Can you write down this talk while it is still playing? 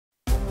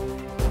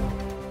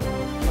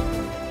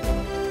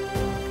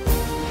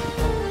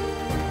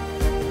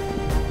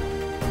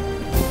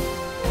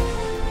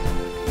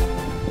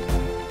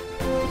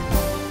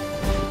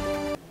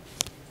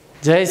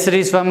जय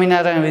श्री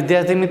स्वामीनारायण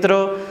विद्यार्थी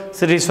मित्रों,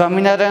 श्री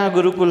स्वामीनारायण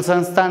गुरुकुल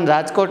संस्थान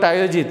राजकोट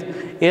आयोजित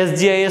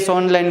SGIS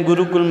ऑनलाइन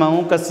गुरुकुल में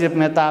हूँ कश्यप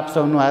मेहता आप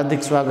सबनु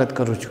हार्दिक स्वागत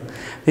करूँ छूँ।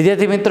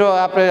 विद्यार्थी मित्रों,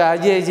 आपणे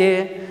आजे जे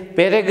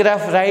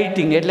पेरेग्राफ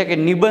राइटिंग एटले के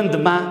निबंध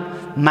में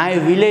माय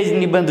विलेज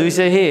निबंध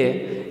विषय है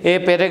ए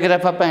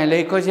पेरेग्राफ आपणे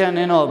लख्यो छे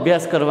अने एनो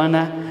अभ्यास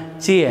करवाना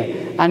छीए।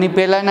 आनी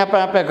पहेलाना पण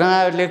आपणे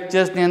घणा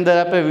लेक्चर्सनी अंदर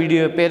आपणे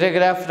विडियो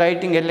पेरेग्राफ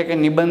राइटिंग एटले के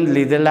निबंध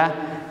लीधेला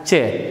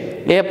छे।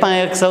 ए पण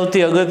एक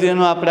सौथी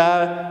अगत्यनो आपणा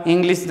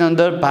इंग्लिशना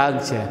अंदर भाग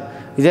छे।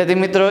 विद्यार्थी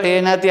मित्रों,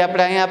 एनाथी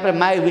आपणे अहींया आपणे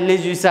माय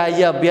विलेज विषे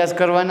आज अभ्यास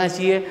करवाना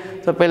छीए।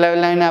 तो पहेला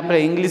लाइन आपणे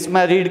इंग्लिश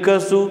में रीड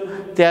करशुं,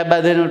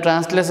 त्यारबाद एनुं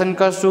ट्रांसलेशन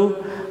करशुं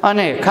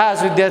अने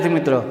खास विद्यार्थी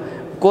मित्रों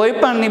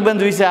कोईपण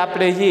निबंध विषे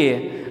आपणे छीए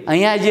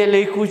अहींया जे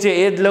लख्युं छे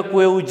ए ज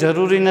लखવું એવું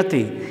જરૂરી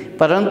નથી,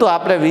 પરંતુ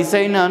આપણે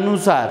વિષયના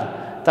अनुसार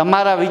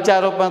તમારા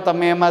વિચારો પણ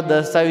તમે એમાં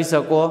દર્શાવી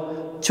શકો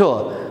છો।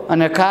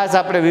 અને ખાસ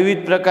આપણે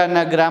વિવિધ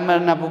પ્રકારના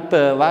ગ્રામરના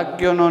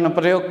વાક્યોનો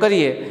પ્રયોગ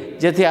કરીએ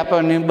જેથી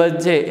આપણો નિબંધ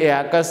છે એ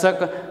આકર્ષક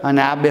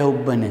અને આબેહૂબ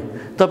બને।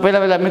 તો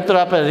પહેલા મિત્રો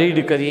આપણે રીડ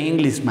કરીએ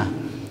ઇંગ્લિશમાં।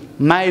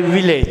 My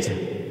village,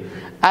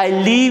 I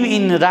live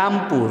in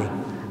Rampur,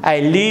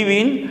 I live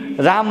in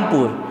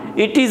Rampur,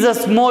 it is a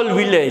small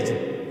village,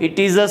 it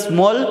is a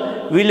small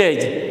village,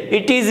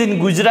 it is in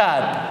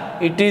Gujarat,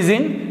 it is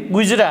in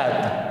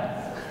Gujarat.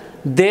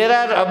 There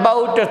are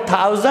about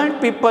 1,000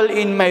 people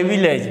in my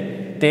village.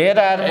 There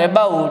are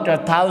about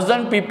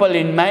 1,000 people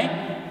in my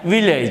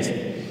village.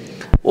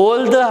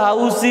 All the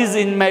houses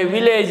in my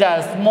village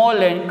are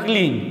small and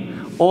clean.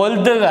 All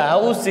the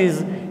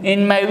houses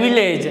in my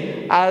village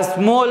are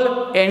small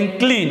and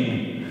clean.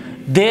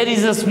 There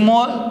is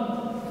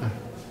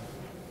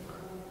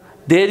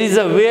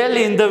a well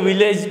in the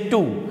village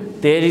too.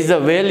 There is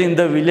a well in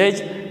the village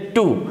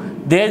too.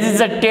 There is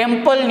a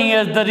temple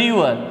near the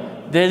river.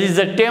 There is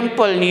a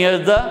temple near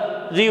the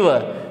river.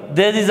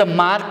 There is a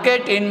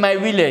market in my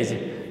village.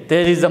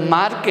 There is a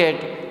market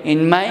in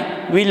my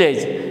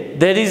village.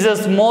 There is a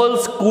small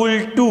school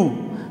too.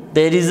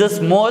 There is a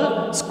small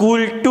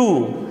school too.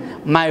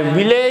 My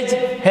village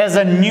has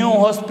a new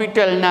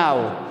hospital now.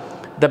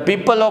 The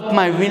people of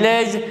my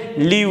village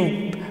live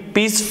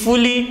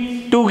peacefully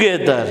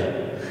together.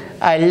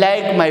 I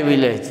like my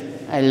village.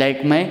 I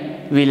like my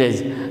village.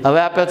 હવે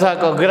આપણે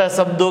થોડાક અઘરા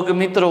શબ્દો કે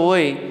મિત્રો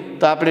હોય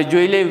તો આપણે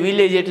જોઈ લઈએ।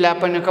 વિલેજ એટલે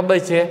આપણને ખબર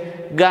છે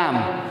ગામ,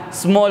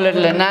 સ્મોલ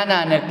એટલે નાના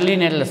અને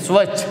ક્લીન એટલે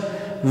સ્વચ્છ,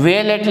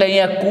 વેલ એટલે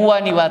અહીંયા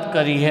કૂવાની વાત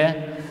કરી છે,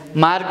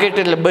 માર્કેટ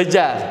એટલે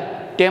બજાર,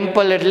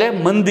 ટેમ્પલ એટલે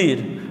મંદિર,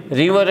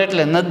 રિવર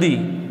એટલે નદી,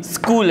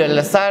 સ્કૂલ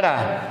એટલે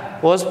શાળા,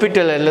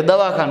 હોસ્પિટલ એટલે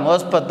દવાખાનું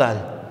હોસ્પિટલ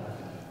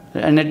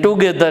અને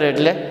ટુગેધર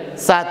એટલે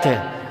સાથે।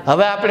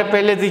 હવે આપણે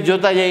પહેલેથી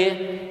જોતા જઈએ।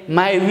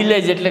 માય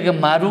વિલેજ એટલે કે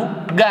મારું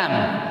ગામ।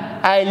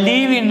 આઈ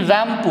લીવ ઇન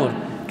રામપુર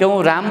કે હું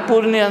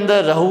રામપુરની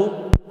અંદર રહું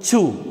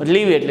છું,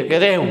 લીવ એટલે કે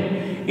રહેવું।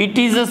 It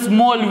is a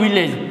small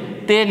village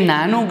તે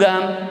નાનું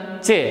ગામ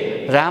છે,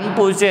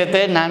 રામપુર છે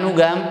તે નાનું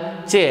ગામ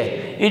છે।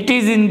 ઇટ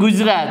ઇઝ ઇન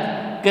ગુજરાત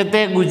કે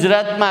તે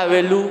ગુજરાતમાં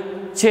આવેલું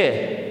છે,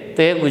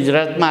 તે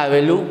ગુજરાતમાં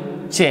આવેલું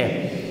છે।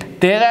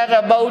 There are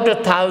about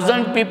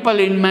 1,000 people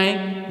in my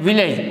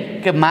village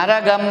કે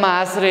મારા ગામમાં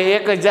આશરે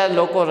 1,000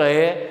 લોકો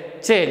રહે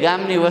છે।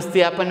 ગામની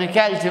વસ્તી આપણને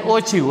ખ્યાલ છે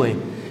ઓછી હોય।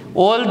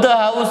 All the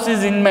houses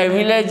in my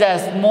village are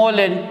small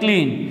and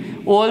clean.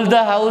 All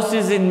the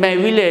houses in my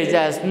village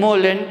are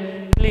small and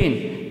clean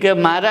કે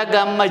મારા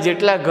ગામમાં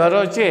જેટલા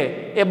ઘરો છે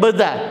એ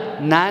બધા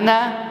નાના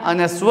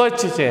અને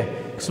સ્વચ્છ છે।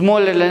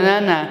 સ્મોલ એટલે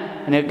નાના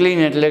અને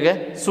ક્લીન એટલે કે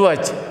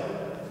સ્વચ્છ।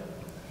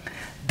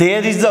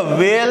 There is a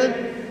well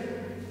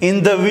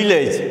in the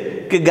village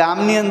કે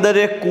ગામની અંદર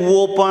એક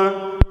કૂવો પણ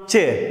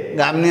છે,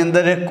 ગામની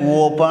અંદર એક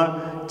કૂવો પણ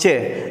છે।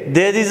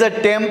 There is a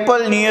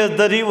temple near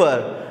the river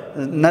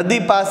નદી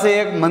પાસે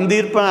એક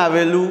મંદિર પણ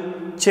આવેલું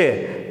છે,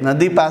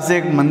 નદી પાસે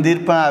એક મંદિર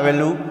પણ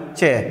આવેલું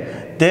છે।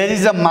 There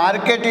is a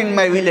market in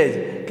my village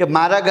કે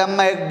મારા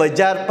ગામમાં એક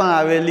બજાર પણ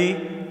આવેલી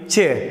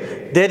છે।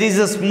 There is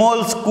a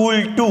small school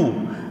too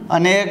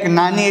અને એક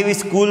નાની એવી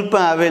સ્કૂલ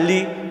પણ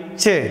આવેલી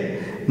છે।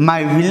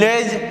 My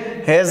village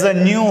has a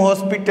new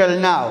hospital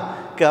now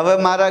કે હવે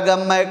મારા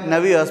ગામમાં એક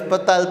નવી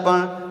હસ્પતાલ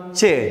પણ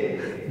છે।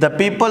 The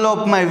people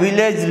of my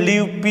village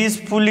live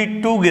peacefully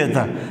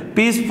together.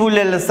 Peaceful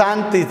એટલે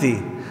શાંતિથી,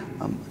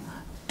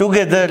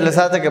 ટુગેધર એટલે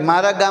સાથે કે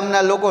મારા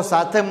ગામના લોકો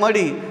સાથે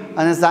મળી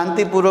અને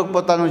શાંતિપૂર્વક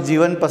પોતાનું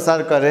જીવન પસાર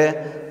કરે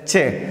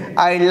છે।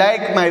 આઈ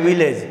લાઇક માય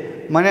વિલેજ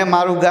મને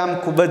મારું ગામ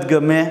ખૂબ જ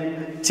ગમે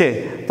છે।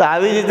 તો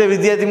આવી રીતે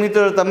વિદ્યાર્થી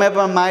મિત્રો તમે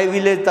પણ માય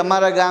વિલેજ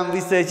તમારા ગામ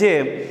વિશે છે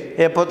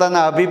એ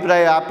પોતાના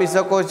અભિપ્રાય આપી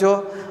શકો છો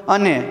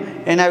અને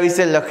એના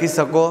વિશે લખી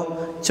શકો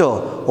છો।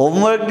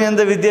 હોમવર્કની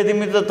અંદર વિદ્યાર્થી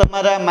મિત્રો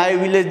તમારા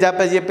માય વિલેજ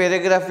આપણે જે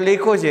પેરેગ્રાફ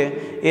લખ્યો છે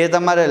એ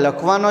તમારે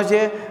લખવાનો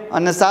છે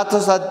અને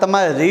સાથોસાથ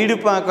તમારે રીડ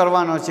પણ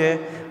કરવાનો છે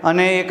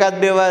અને એકાદ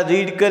બે વાર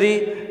રીડ કરી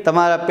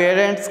તમારા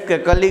પેરેન્ટ્સ કે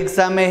કલીગ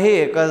સામે હે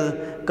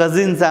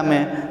કઝિન સામે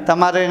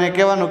તમારે એને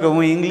કહેવાનું કે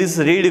હું ઇંગ્લિશ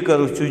રીડ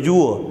કરું છું,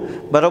 જુઓ,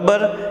 બરાબર?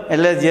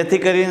 એટલે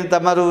જેથી કરીને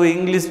તમારું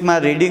ઇંગ્લિશમાં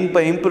રીડિંગ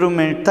પર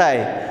ઇમ્પ્રુવમેન્ટ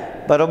થાય,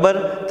 બરાબર?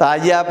 તો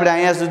આજે આપણે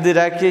અહીંયા સુધી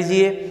રાખીએ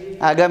છીએ।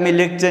 आगामी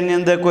लेक्चरनी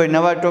अंदर कोई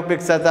नवा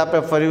टॉपिक साथ आपणे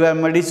फरीवार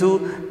मळीशुं।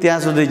 त्यां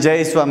सुधी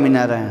जय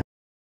स्वामीनारायण।